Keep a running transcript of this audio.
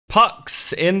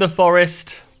Pucks in the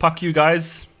forest. Puck you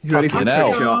guys. You ready for a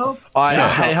trick shot? I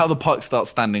hate how the puck starts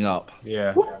standing up.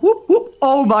 Yeah. Whoop, whoop, whoop.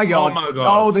 Oh my god. Oh my god.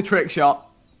 Oh, the trick shot.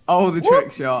 Oh, the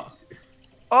trick shot.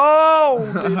 Oh!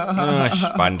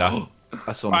 Banda.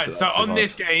 Right, so on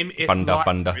this game, it's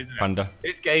lighter, isn't it?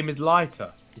 This game is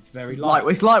lighter. It's very light.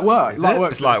 It's light work.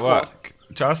 It's light work.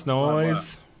 Just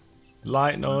noise.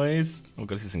 Light noise. Oh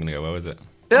god, this isn't gonna go well, is it?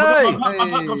 Yay! My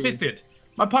puck got fisted.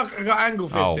 My puck got angle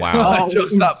fisted. Oh wow.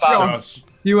 Just that bounce.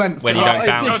 You went when you don't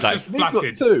bounce like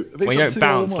when you don't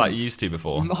bounce like you used to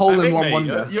before. Hole in one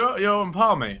wonder. You're on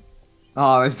par, mate.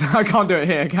 Oh, I can't do it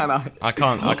here, can I? I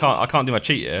can't do my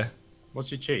cheat here.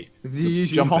 What's your cheat? You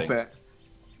usually hop it.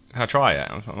 Can I try it?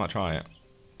 I might try it.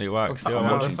 It works. I'm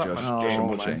watching, Josh. I'm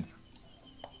watching.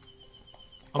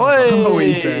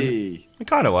 Oi! It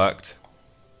kind of worked.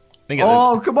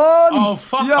 Oh, come on! Oh,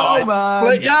 fuck off.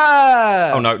 Man.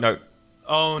 Yeah! Oh, no, no.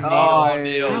 Oh,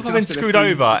 Neil. How have I been screwed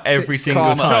over every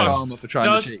single time?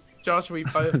 Josh, we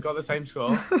both got the same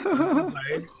score.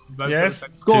 Yes, two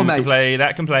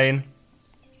can complain.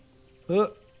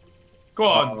 Go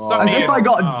on, as if I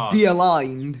got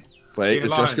de-aligned. Wait,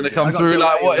 is Josh going to come through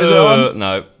like what is it on?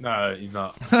 No. No, he's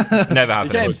not. Never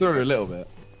happened. He came through a little bit.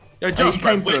 Yo, Josh,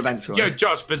 came through eventually. Yo,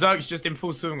 Josh, Berserk's just in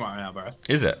full swing right now, bro.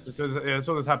 Is it? That's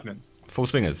all that's happening. Full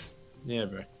swingers. Yeah,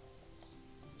 bro.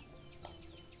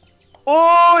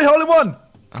 Oh, he hole in one!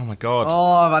 Oh my god.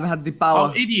 Oh, man, had the power.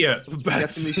 Oh, idiot.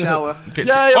 Get in the shower.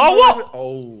 Yeah, oh, what?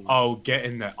 Oh, get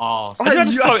in there. Oh, I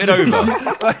just floated over.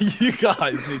 You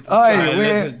guys need to start.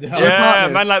 Yeah,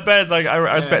 man like Bears, like, I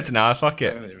respect it now. Fuck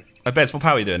it. Bears, what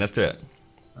power are you doing? Let's do it.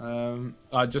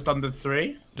 Just under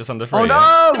 3. Just under 3. Oh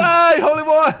no! Yay, hole in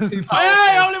one!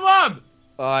 Hey, hole in one!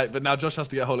 Alright, but now Josh has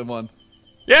to get hole in one.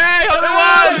 Yay, hole in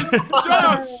one!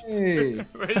 Josh!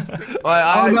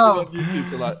 Oh no!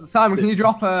 Simon, can you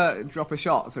drop a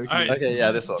shot? So we can... Okay,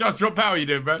 yeah, this one. Josh, drop power you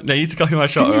doing, bro? No, you need to copy my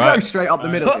shot, alright? Can you go straight up the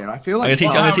middle here? I feel like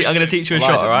I'm gonna teach you a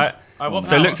shot, alright?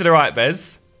 So look to the right,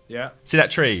 Bez. Yeah. See that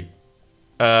tree?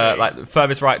 Like the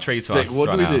furthest right tree to us.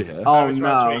 What do we do here? Oh no!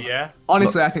 Right tree, yeah.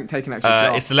 Honestly, I think taking extra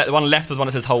shot. It's the one left was one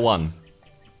that says hole 1.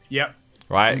 Yep.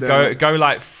 Right. Go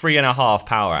like 3.5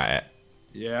 power at it.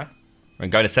 Yeah. And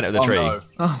go to the center of the tree. No.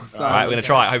 Oh, sorry. Right, we're gonna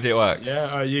try it. Hopefully it works. Yeah.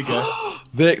 Alright, you go.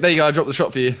 Vic, there you go. I dropped the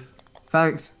shot for you.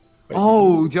 Thanks.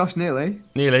 Oh, Josh, nearly.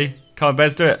 Nearly. Come on,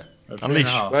 Bez, do it.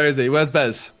 Unleash. Where is he? Where's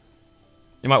Bez?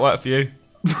 It might work for you.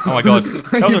 Oh my god.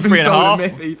 That was a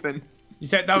 3.5. You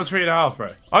said that was 3.5,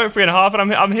 bro. I went 3.5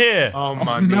 and I'm here. Oh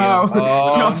my no.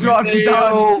 Josh, what have you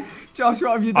done? Josh,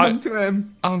 what have you done to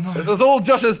him? Oh no. This was all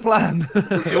Josh's plan.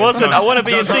 It wasn't. I want to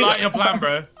be in sync. I like your plan,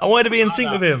 bro. I wanted to be in sync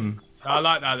with him. I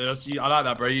like that. I like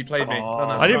that, bro. You played me.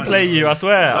 I didn't play you, I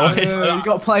swear. You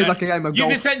got played like a game of golf. You've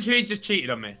essentially just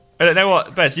cheated on me. I don't know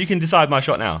what, Bez, you can decide my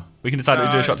shot now. We can decide we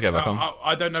do a shot together, come.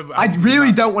 I don't know. I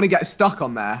really don't want to get stuck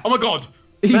on there. Oh my god.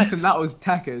 Ethan, that was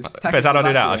Tekker's. Bez, how do I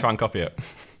do that? I'll try and copy it.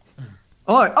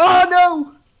 Oh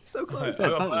no! So close.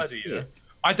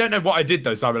 I don't know what I did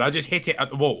though, Simon. I just hit it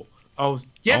at the wall.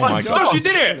 Yes, oh Josh, you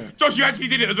did it! Josh, you actually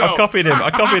did it as well. I copied him. I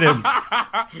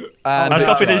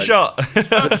copied his shot.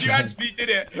 Josh, you actually did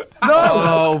it. No!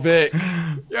 Oh, Vic.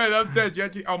 Yeah, that's dead. You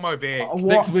actually... Oh, my Vic.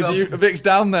 Vic's with you. Vic's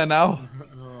down there now.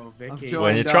 Oh, Vicky.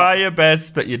 When you try your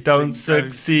best, but you don't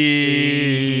succeed.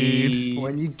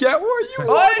 When you get what you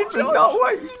want, but not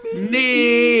what you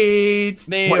need.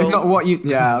 Not what you...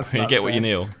 Yeah. You get what you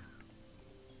kneel.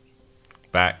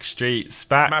 Back streets,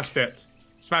 back. Smashed it.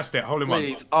 Smashed it. Hole in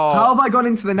one. Oh. How have I gone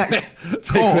into the next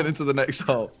Vic went into the next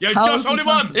hole. Yo, Josh, hole in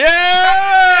one.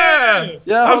 Yeah!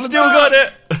 I've still got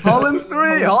it. Hole in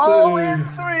 3. Hole in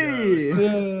 3.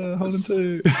 Yeah, hole in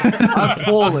 2. I've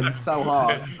fallen so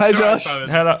hard. Hey, Josh.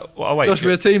 Hello. Oh, wait. Josh,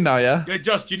 we're a team now, yeah? Yeah,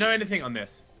 Josh, do you know anything on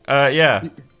this? Yeah.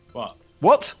 What?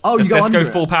 What? Oh, let's go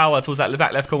full power towards that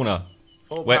back left corner.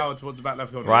 Full power towards the back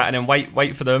left corner. Right, and then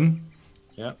wait for them.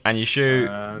 Yeah. And you shoot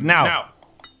now.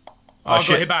 Oh, shit.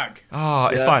 Got hit back. Oh,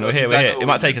 it's fine. We're here. It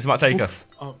might take us.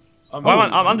 Oh,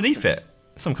 I'm underneath it.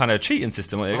 Some kind of cheating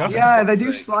system. Yeah, they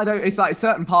do slide over. It's like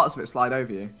certain parts of it slide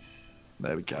over you.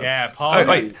 There we go. Yeah, par. Oh,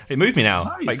 wait. It moved me now.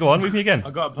 Nice. Wait, go on. Move me again. I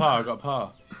got a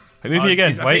par. It moved me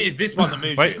again. Wait. Is this one that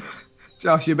moves you?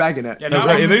 Josh, you're begging it. Yeah, no,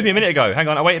 it moved me a minute ago. Hang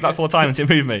on. I waited like 4 times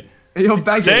until it moved me. You're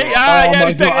begging See? it. Yeah,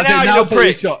 he's begging it now, you little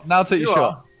prick. Now take your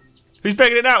shot. Who's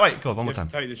begging it now? Wait, go on, one more time.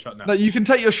 Take this shot now. No, you can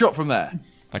take your shot from there.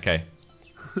 Okay.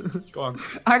 Go on.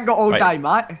 I ain't got all day,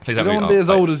 mate. Please I don't want to be as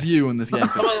old as you in this game.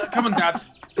 Come on, Dad.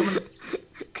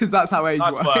 Because that's how age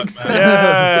works.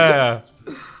 Yeah.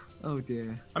 Oh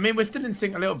dear. I mean, we're still in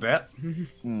sync a little bit. Is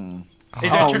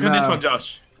there Oh, a trick on this one,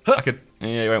 Josh? I could. Yeah,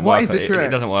 it won't What work. is the trick?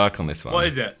 It doesn't work on this one. What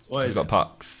is it? It's got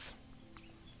pucks.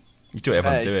 You do what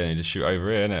everyone's doing. You just shoot over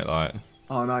here, innit? Like.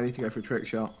 Oh no, I need to go for a trick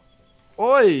shot.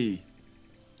 Oi!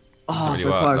 Oh, really so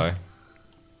work, close.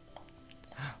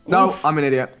 No, I'm an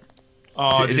idiot.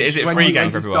 Oh, is it free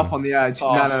gang for everyone? Stop on the edge.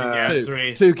 Oh, no. yeah,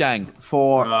 2. 2 gang.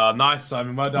 4. Nice,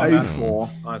 Simon. Well done, man. 4.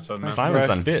 Nice one, man. Simon's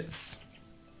done bits.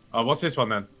 Oh, what's this one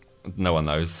then? No one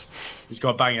knows. You just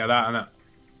got to bang it at that, innit?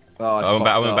 Oh,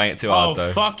 I wouldn't bang it too hard though.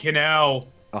 Oh, fucking hell.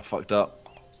 I fucked up.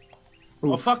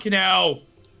 Oh, fucking hell.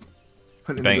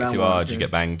 Bang it too hard, you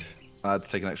get banged. I had to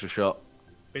take an extra shot.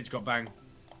 Bitch got banged.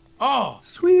 Oh!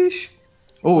 Swish.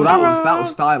 Oh, that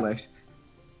was stylish.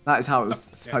 That is how it was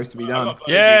supposed to be done.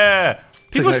 Yeah!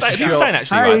 People saying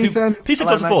actually, right? People said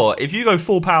to us before, if you go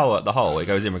full power at the hole, it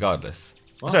goes in regardless.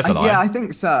 So that's a lie. Yeah, I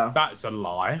think so. That's a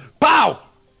lie. Pow!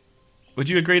 Would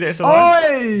you agree that it's a lie?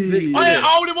 Oi!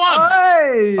 I only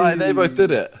one! Oi! They both did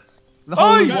it. The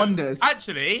holy wonders.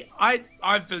 Actually,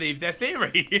 I believe their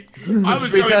theory.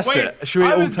 Should we test it? Should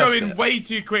we all test it? I was going way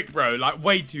too quick, bro. Like,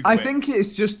 way too quick. I think it's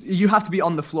just, you have to be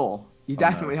on the floor. You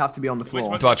definitely have to be on the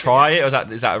floor. Do I try it, or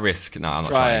is that a risk? No, I'm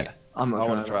not trying it. I'm not I trying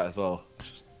want to try it as well.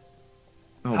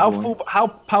 Oh, how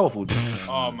powerful do you think?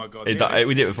 Oh my god. We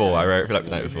did it before. I feel like we've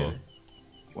done it before.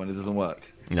 When it doesn't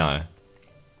work? No.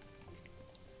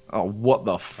 Oh, what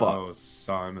the fuck? Oh,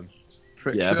 Simon.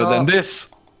 Trick Yeah, shot. but then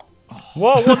this.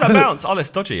 Whoa, what was that bounce? Oh, that's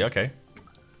dodgy. Okay.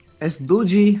 It's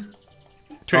dodgy.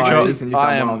 Trick Oh, shot. Ethan, you've done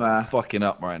I am well there. fucking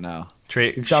up right now.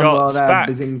 Trick You've done well shots there, back.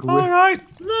 Bizingly. All right.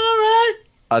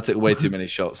 I took way too many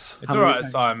shots. It's alright,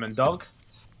 Simon, dog.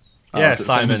 Yeah,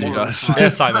 Simon. Yeah,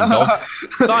 Simon, dog.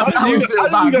 Simon, How did you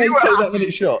guys take that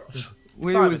many shots?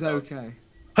 We Simon, was dog. okay.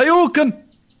 Hey, Orkin!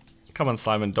 Come on,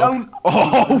 Simon, dog. Don't.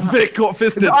 Oh, Vic got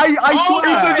fisted. I swear.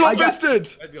 Ethan I got get,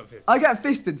 fisted. Let's go fist. I get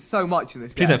fisted so much in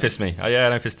this game. Please don't fist me. Oh yeah,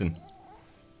 no fisting.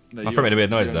 No, My friend made a weird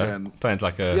noise there. Sounded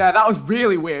like a. Yeah, that was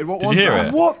really weird. What Did was you hear that?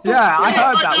 it? What? Yeah, I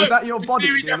heard that. know. Was that your The body?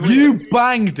 theory being definitely- weird? You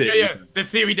banged it. Yeah. The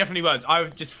theory definitely works. I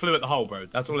just flew at the hole, bro.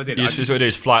 That's all I did. You just what you do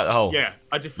is fly at the hole. Yeah,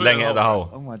 I just flew Laying it at the hole.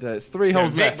 Oh my god, it's 3 Yeah,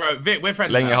 holes Vic, left. bro. Vic, we're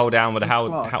friends. Laying now. your hole down with a how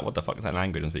Squad. what the fuck is that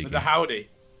language I'm speaking? With the howdy.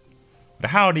 The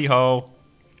howdy hole.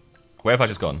 Where have I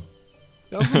just gone?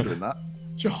 Yeah, I was wondering that.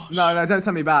 Josh. No, don't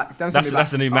send me back. Don't send me back.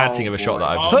 That's the new mad thing of a shot that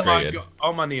I've just my created. god.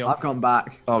 Oh my Neil. I've gone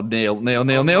back. Oh, Neil.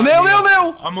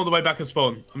 I'm all the way back at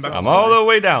spawn. I'm back. I'm all the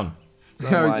way down. Yo,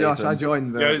 Josh, I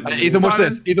joined the. Ethan, watch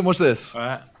this. Ethan, watch this.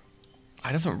 Alright.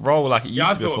 It doesn't roll like it Yeah,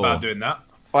 used I to thought before. about doing that.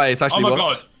 Wait, it's actually Oh my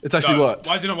worked. god. It's actually No. worked.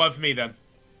 Why does it not work for me then?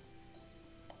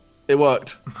 It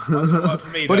worked. Why does it not work for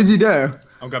me What then? did you do?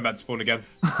 I'm going back to spawn again.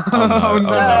 Oh no.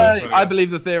 Hey, I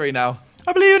believe the theory now.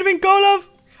 I believe it would have been goal of.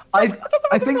 I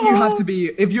think you have to be,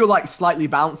 if you're like slightly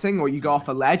bouncing or you go off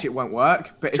a ledge, it won't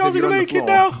work. But Charles, if you you're can on the make it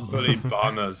floor, now. Bloody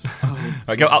banners.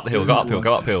 Right, go up the hill, go uphill,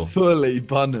 go uphill. Fully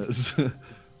bunners.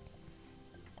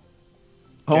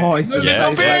 Oh, it's No,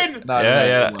 Yeah. stop in! No,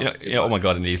 Yeah. no, Oh my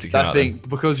god, it needs to come That out. thing,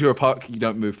 because you're a puck, you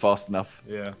don't move fast enough.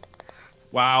 Yeah.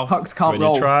 Wow. pucks can't When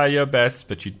roll. you try your best,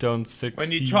 but you don't succeed.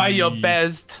 When you try your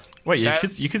best. Wait, you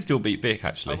best- could still beat Vic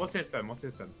actually. What's this then? What's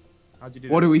this then? How'd you do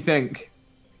What this? do we think?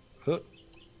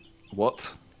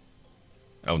 What?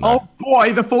 Oh no. Oh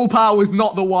boy, the full power was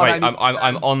not the one. Wait,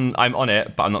 I'm on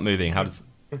it, but I'm not moving. How does?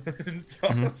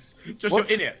 Just What?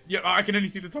 you're in it. Yeah, I can only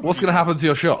see the top. What's of you. going to happen to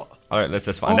your shot? All right,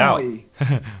 let's find out.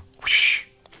 Whoosh.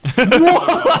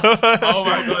 Oh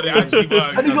my god, it actually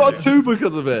works. And you doesn't got a it? 2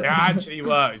 because of it. It actually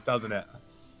works, doesn't it?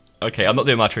 Okay, I'm not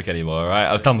doing my trick anymore. All right,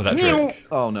 I'm done with that trick.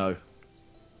 Oh no.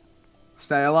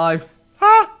 Stay alive.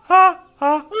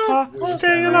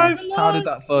 Staying alive. How did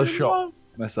that first shot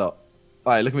mess up?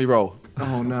 Alright, look at me roll.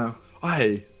 Oh no.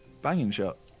 Hey, banging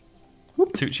shot.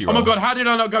 Tucci Oh roll. my god, how did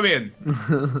I not go in?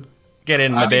 Get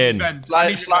in the bin.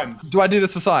 Do I do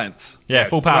this for science? Yeah,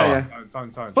 full power. Yeah.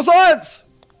 Sign. For science!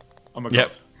 Oh my god.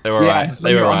 Yep, they were Yeah, right.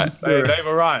 They were right. They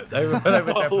were right. They were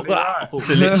definitely right.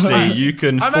 So literally, you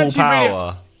can I'm full actually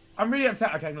power. I'm really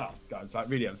upset I came last, guys. Like,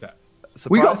 really upset.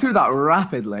 We got through that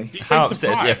rapidly. Did you say How upset?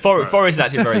 surprise, Yeah, bro? Forest is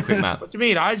actually a very quick map. What do you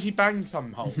mean? I actually banged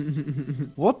some holes.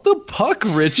 What the puck,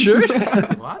 Richard?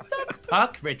 What the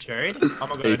fuck, Richard? Oh my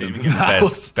god, I didn't even get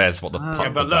that. Bez, what the Yeah, fuck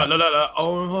but was that? look.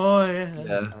 Oh, yeah.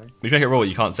 Yeah. If you make it raw,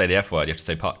 you can't say the F word. You have to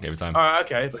say puck every time.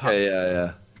 Alright, okay. Okay,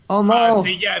 yeah. Oh no.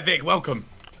 See, yeah, Vic, welcome.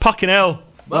 Pucking L.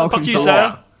 Welcome Fuck you, to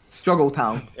sir. Struggle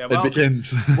Town. Yeah, It welcome.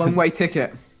 begins. One way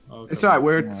ticket. Okay. It's alright,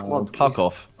 we're at Oh, squad. puck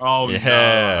off. Oh, Yeah,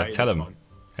 no, I hate tell this him. one.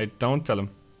 Hey, don't tell him.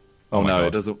 Oh, my no, God.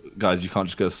 it doesn't. Guys, you can't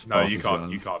just go as No, fast you as can't.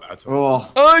 runs. You can't at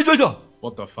all. Oh. Hey, Jason!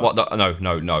 What the fuck? What? The,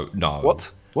 no.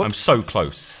 What? I'm so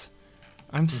close.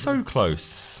 I'm so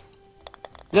close.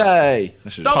 Yay! I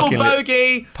should've- Double Pucking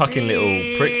bogey! Pucking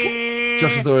little prick.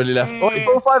 Josh has already left. Oh,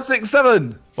 4, 5, 6,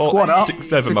 7! Well, Squad up. 6,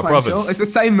 7, my Sequential. brothers. It's the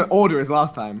same order as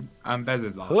last time. And Bez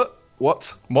is last.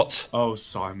 What? What? Oh,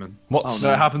 Simon. What? Oh,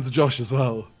 no, it happened to Josh as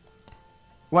well.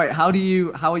 Wait, how are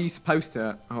you supposed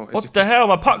to? Oh, it's What just the hell?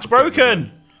 My puck's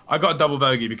broken. I got a double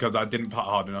bogey because I didn't putt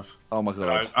hard enough. Oh my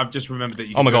god. I've just remembered that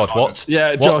you. Oh my god, what?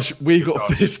 Yeah, What? Josh, we got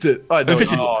fisted. I know.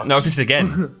 Fisted. No, fisted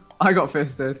again. I got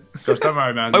fisted. Josh, don't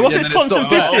worry, man. Oh, what's this constant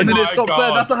fisting? And then Oh it stops my there.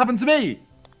 God. That's what happened to me.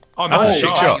 Oh, That's no. a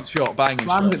shit shot. Banging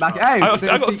Slams shot. it back. Hey,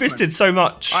 I got fisted so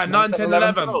much. Alright, 9, 10,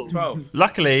 11, 12.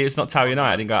 Luckily, it's not Tower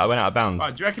United. I didn't go. I went out of bounds.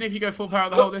 Alright, do you reckon if you go full power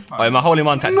the whole this time? Oh, my hole in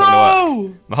one tactic's not gonna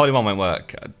work. My hole in one won't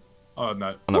work. Oh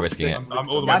no. I'm not risking it. I'm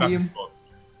all the way back and forth.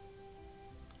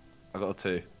 I got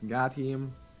a 2. Got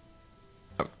him.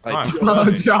 Nice.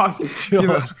 Oh, Josh.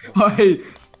 Hey.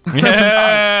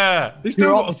 Yeah. He still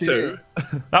You're got a opposite 2.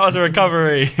 That was a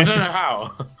recovery. I don't know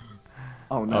how.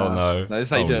 Oh no. Oh no. No, this is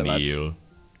how you do it, lads. Neil.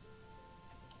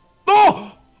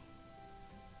 Oh!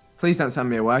 Please don't send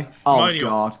me away. Oh Manual.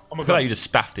 god. Oh my I feel like god. you just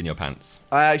spaffed in your pants.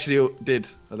 I actually did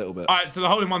a little bit. Alright, so the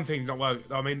hole in one thing's not work.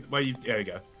 I mean, there you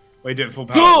go. Where you do it full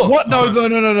power. What? No.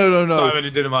 Simon,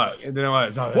 it didn't work. It didn't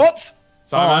work. Simon. What?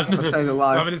 Simon. I stayed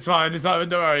alive. Simon, it's fine. Simon,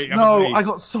 don't worry. No, I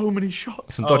got so many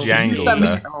shots. Some dodgy angles Send me-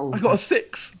 there. oh. I got a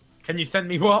 6. Can you send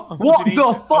me what? What do you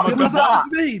the need? fuck Oh my was God.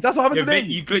 that? To me. That's what happened Yeah, to me.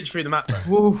 You glitched through the map, bro.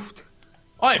 Woofed.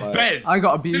 Alright, Bez. I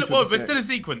got abused. Whoa, with we're the still a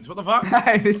sequence. What the fuck? six.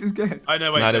 Hey, this is good. I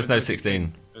know. Wait, No, there's no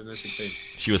 16. There's no 16.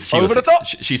 She was. Over the top.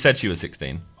 She said she was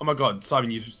 16. Oh my god, Simon,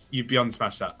 you've beyond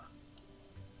smashed that.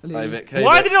 Hey, Vic. Hey,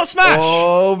 Why Vic. did it not smash?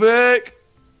 Oh, Vic.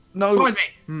 No. Slide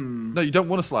me. No, you don't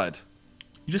want to slide.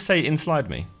 You just say inslide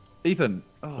me. Ethan.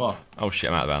 Oh, What? Oh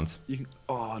shit, I'm out of bounds. you can,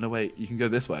 oh no, wait. You can go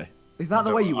this way. Is that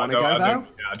the way you want to go, though? Yeah,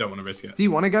 I don't want to risk it. Do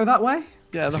you want to go that way?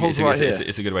 Yeah, It's, the hole's it's, right here.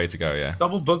 it's a good way to go, yeah.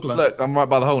 Double bugler. Look, I'm right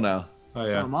by the hole now. Oh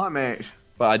So yeah. am I, mate.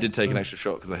 But I did take an extra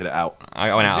shot because I hit it out.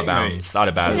 I went out of bounds. I had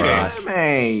a bad Yeah. round.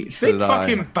 Mate. So Big did I.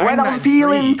 fucking bang. When I'm bang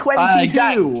feeling three.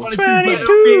 22.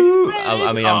 22.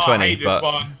 I mean, I'm Oh, 20, hate this but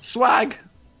one. Swag.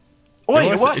 Your Wait,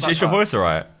 voice- what? is your voice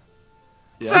alright?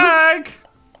 Yeah. Sag.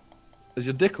 Is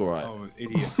your dick alright? Oh,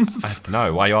 idiot. I don't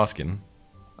know. Why are you asking?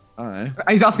 I don't know.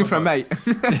 He's asking for a mate.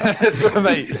 It's good,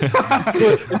 mate.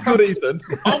 It's good, Ethan.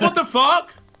 Oh, what the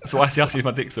fuck? So why is he asking if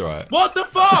my dick's alright? What the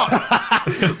fuck?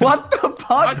 What the fuck?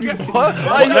 I guess- What?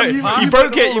 Oh, no, you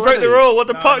broke it. You broke the rule. What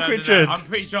the No, fuck, no, no, no. Richard? I'm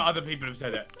pretty sure other people have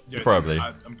said it. Dude, Probably.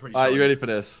 I'm pretty sure. Alright, you ready for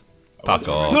this? Fuck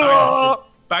off.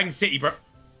 Bang City, bro.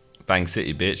 Bang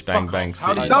City, bitch. Bang, Fuck bang off.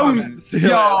 How City. do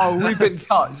Don't. Yo, we've been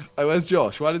touched. Oh, where's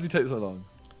Josh? Why does he take so long?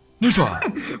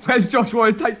 Where's Josh? Why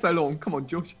it takes so long? Come on,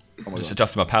 Josh. Oh my Just god.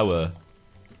 adjusting my power.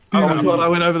 Oh my god, I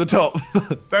went over the top.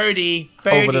 Birdie.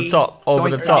 Over the top. Over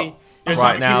the top. Yeah, Right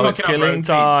Simon, now, keep it's fucking up, killing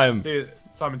bro, time. please. Dude,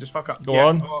 Simon, just fuck up. Go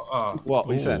on. What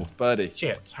are you Ooh. saying? Birdie.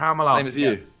 Shit, how am I last? Same as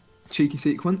you. Cheeky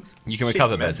sequence. You can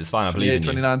recover, Bez. It's fine. I believe 28, in you.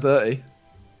 29, 30.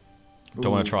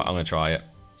 Don't want to try. I'm going to try it.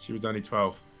 She was only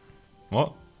 12.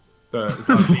 What? It's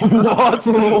like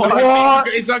a What?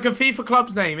 It's like a FIFA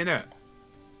club's name, innit?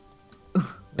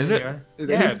 Is it? Yeah. It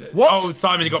Yeah. is. What? Oh,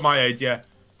 Simon, you got my age, yeah.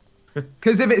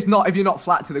 Because if you're not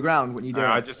flat to the ground when you do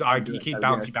it. You keep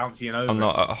bouncy and over. I'm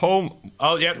not at home.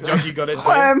 Oh, yeah, Josh, you got it.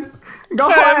 Wham! Go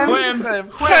Wham! wham! Wham!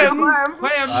 Wham!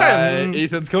 Wham!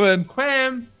 Ethan's coming.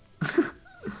 Wham!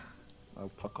 Oh,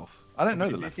 fuck off. I don't know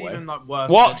Is the this left way. even like worse?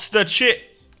 What's the shit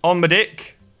on my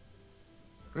dick?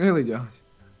 Really, Josh?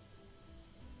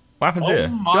 What happens Oh here?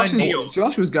 my Neil.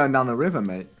 Josh was going down the river,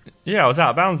 mate. Yeah, I was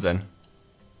out of bounds then.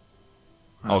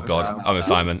 Oh that's god, out. I'm with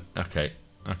Simon. Okay,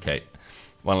 okay.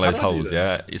 One of those How do I do holes, this?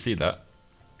 yeah. You see that?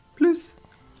 Plus.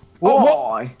 What?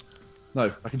 Why?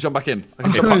 No, I can jump back in. I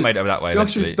can Okay, jump puck back made it over that way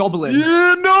Josh is eventually. doubling.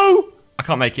 Yeah, no! I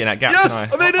can't make it in that gap, Yes!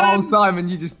 can I I? made it Oh, in! Simon,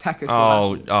 you just take us.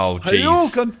 Oh, Hey, you all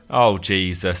jeez. can- Oh,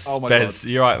 Jesus. Oh my Bez,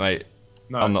 you right, mate?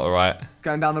 No. I'm not alright.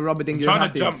 Going down the rubber dingy trying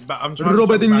rapids. to jump back. I'm trying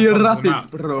Rubber to jump dingy back onto the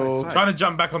rapids, map. bro. Trying to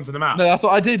jump back onto the map. No, that's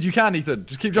what I did. You can, Ethan.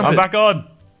 Just keep jumping. I'm back on.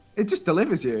 It just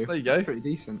delivers you. There you go. Pretty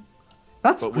decent.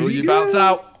 That's But will pretty you good. bounce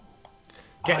out?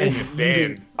 Get in your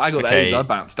bin. I got Okay. the AIDS. I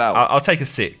bounced out. I'll take a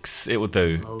 6. It will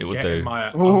do. Oh, It will get do. in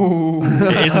my- Oh.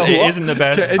 It isn't the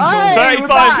best. Get in-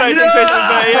 35, 36,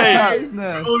 38.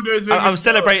 Business. Oh, no, it's really I'm good.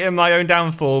 celebrating my own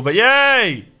downfall, but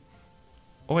yay!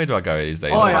 Where do I go these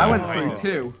days? Oh, yeah, I Wow. went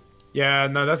through too. Yeah,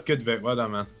 no, that's good, Vic. Well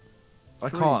done, man. I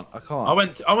can't. I can't.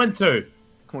 I went too.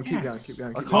 Come on, keep going, keep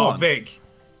going. I Keep can't. going. Oh, Vic.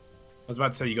 I was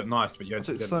about to say you got nice, but you I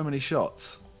actually took didn't. so many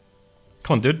shots.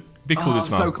 Come on, dude. Be cool Oh, and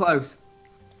smart. so close.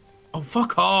 Oh,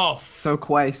 fuck off. So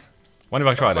quace. When have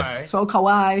I tried this? Okay. So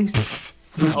close.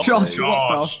 Oh, Josh, what the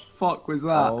Josh. fuck was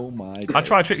that? Oh my. I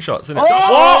try trick shots, innit?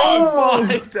 Oh!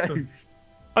 my days.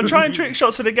 I'm trying trick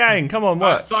shots for the gang. Come on,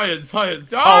 what? Science. Oh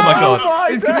my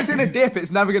god. It's because it's in a dip.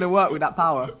 It's never going to work with that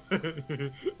power.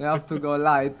 You have to go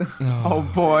light. Oh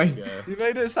boy. Yeah. You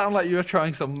made it sound like you were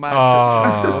trying some magic.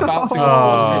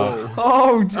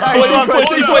 Oh, Jack. 41,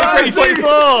 42, 43,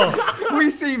 44.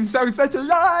 We seem so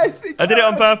specialized. I did it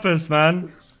on purpose,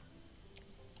 man.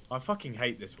 I fucking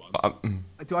hate this one.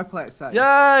 Do I play it safe?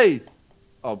 Yay!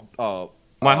 Oh.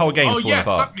 My whole game's falling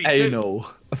apart. Suck me, Anal.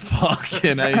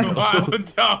 Fucking anal.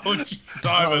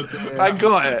 Simon. I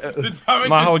got it.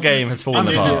 My whole game has fallen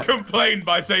You apart. just complained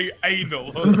by saying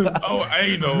anal. Oh,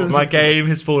 anal. My game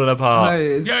has fallen apart.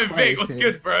 Yo, Vic, what's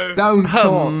good, bro? Don't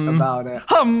talk about it.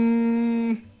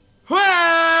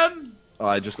 Wham! Oh,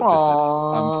 I just got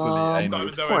fisted.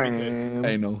 I'm fully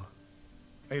Anal.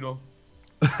 anal.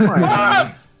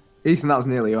 Ethan, that was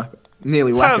nearly whack.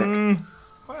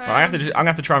 Right, I'm gonna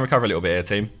have to try and recover a little bit here,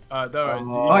 team.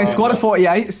 Oh, squad of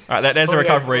 48s. Right, there's a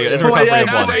recovery. There's a recovery of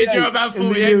 1. You're about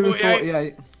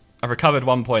 48. I've recovered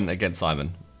 1 point against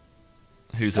Simon.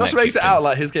 Who's the next? Josh makes it out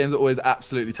like his game's always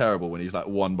absolutely terrible when he's like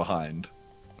 1 behind.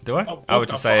 Do I? I was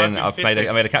just saying I made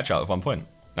a catch out of 1 point.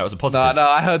 That was a positive. No,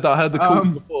 I heard the call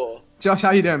before. Josh,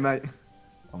 how you doing, mate?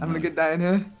 Having a good day in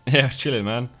here? Yeah, it's chilling,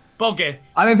 man. Boggy.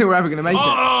 I don't think we're ever gonna make it.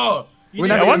 I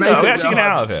wonder, are we actually gonna get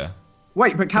out of here?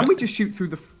 Wait, but can we just shoot through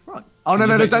the front? Oh no,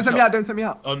 don't send me out, don't send me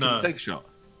out. Oh no. Take a shot.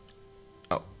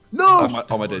 No!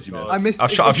 Oh my days, you missed. I missed.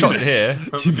 I've shot to here.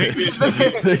 Big fucked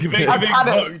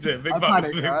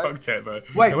it, bro.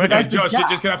 Wait, Josh, you're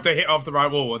just gonna have to hit off the right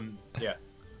wall and yeah.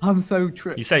 I'm so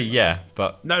tricked. You say yeah,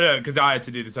 but no, because I had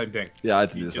to do the same thing. Yeah, I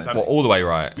had to do the same. what, all the way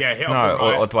right? Yeah, hit off the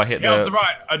right. Or do I hit off the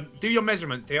right? Do your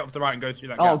measurements to hit off the right and go through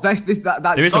that gap.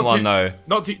 That. There isn't one though.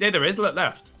 Not too. There is. Look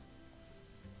left.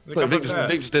 Look, Vic just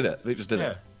did it. Vic just did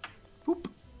it. Boop.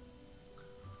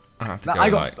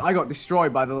 I got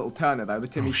destroyed by the little Turner though. The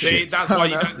Timmy. See, that's why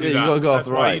you don't do that. You gotta go off that's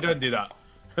the why right. you don't do that.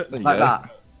 Like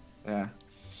that. Yeah.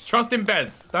 Trust in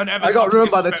Bez. Don't ever. I got ruined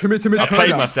by the Timmy. I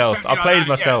played myself. I played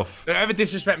myself. Don't ever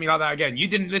disrespect me like that again. You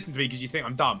didn't listen to me because you think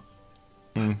I'm dumb.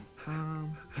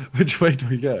 Which way do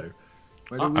we go?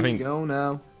 Where do we go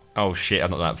now? Oh shit!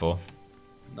 I've not done that before.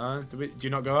 No, do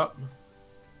you not go up?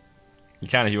 You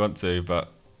can if you want to,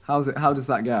 but How does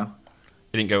that go?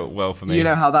 it didn't go well for me. Do you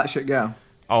know how that should go?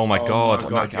 Oh my god!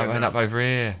 I'm going up over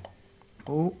here.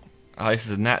 Oh. This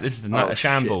is the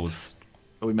shambles.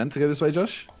 Are we meant to go this way,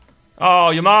 Josh?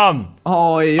 Oh, your mum!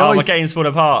 Oh, my game's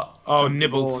falling apart. Oh,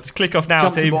 nibbles. Just click off now,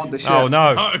 Jump team. aboard the ship. Oh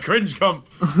no! Oh, a cringe comp.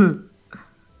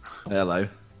 Hello.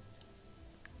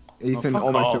 Ethan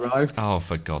almost arrived. Oh,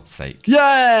 for God's sake!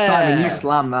 Yeah! Simon, you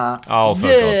slammed that. Oh, for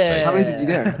God's sake! How many did you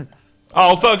do?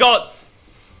 Oh, for God!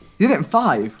 You did it in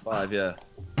 5. 5, yeah.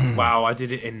 Wow, I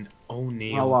did it in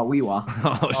O'Neil. Oh, wow, we were.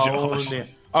 Oh, Josh.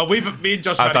 Oh, me and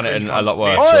Josh. I've done it in a lot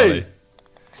worse, Oi!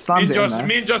 surely.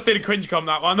 Me and Josh did a cringe comp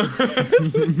that one.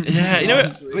 Yeah, you know,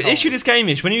 the issue with this game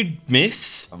is when you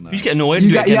miss, you just get annoyed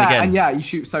and do it again and again. And you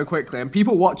shoot so quickly, and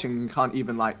people watching can't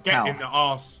even like Get tell. in the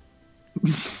arse.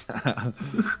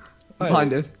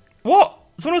 Blinded. What?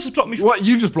 Someone else has blocked me. What?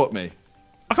 You just blocked me.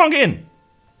 I can't get in.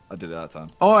 I did it that time.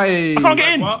 Oi! I can't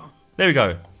get in. What? There we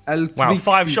go. Wow,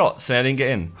 5 shots and I didn't get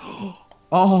in.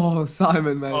 Oh,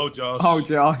 Simon, mate. Oh, Josh. Oh,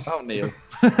 Josh. Oh, Neil.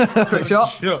 Trick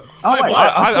shot. Yeah. Oh,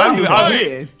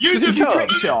 wait. You just did trick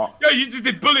shot. Yeah, you just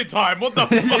did bullet time. What the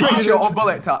fuck? Trick shot or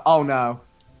bullet time? Oh, no.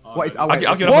 What is? I'll get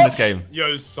up on this game.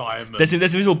 Yo, Simon. There's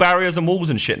invisible barriers and walls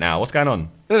and shit now. What's going on?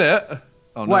 Did it?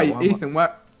 Oh, no, wait, Ethan,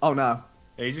 where? Oh, no.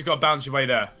 Yeah, you just got to bounce your way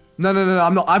there. No,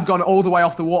 I'm not. I've gone all the way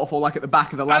off the waterfall, like at the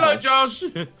back of the level. Hello, Josh.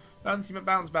 Bounce.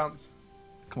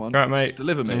 Come on. Right, mate.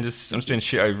 Deliver me. I'm just doing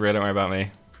shit over here. Don't worry about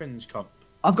me. Cringe comp.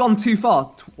 I've gone too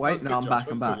far. Wait, That's no, good, I'm Josh.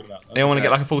 back. I'm back. Anyone want to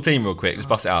get like a full team real quick? Just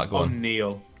bust it out. Go on.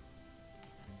 O'Neil.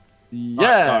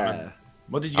 Yeah.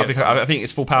 What did you get? I think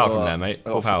it's full power from there, mate.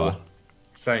 Full power.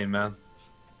 Same, man.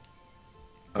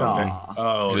 Okay.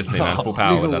 Oh, Listen to me, man. Full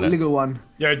power. Legal one.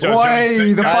 Yeah, Josh.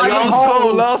 Oi, the final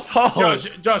hole. Last hole.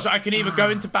 Josh, I can either go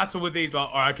into battle with these,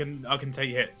 or I can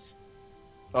take hits.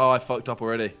 Oh, I fucked up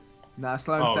already. Nah,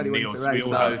 slow and steady wins the race.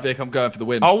 No, Vic, I'm going for the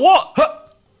win. Oh, what?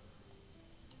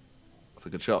 That's a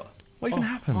good shot. What even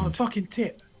happened? Oh, fucking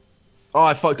tip. Oh,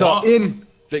 I fucked up. In.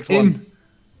 Vic's won.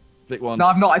 Vic won. No,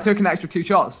 I've not. I took an extra 2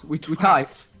 shots. We tied.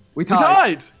 We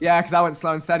tied. Yeah, because I went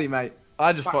slow and steady, mate.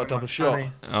 I just fucked up a shot.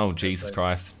 Oh, Jesus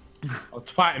Christ. I'll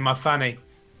twat in my fanny.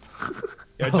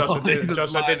 Yeah,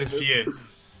 Josh, I did this for you.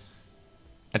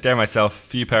 I dare myself.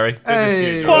 For you, Perry.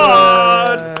 Hey.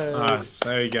 Quad! Nice.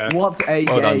 There you go. What a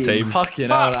Well game. done, team. Fucking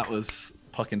hell, that was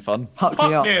fucking fun. Puck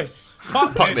me up. this.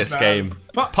 Puck this game.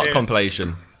 Puck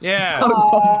compilation. Yeah.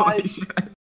 Compilation.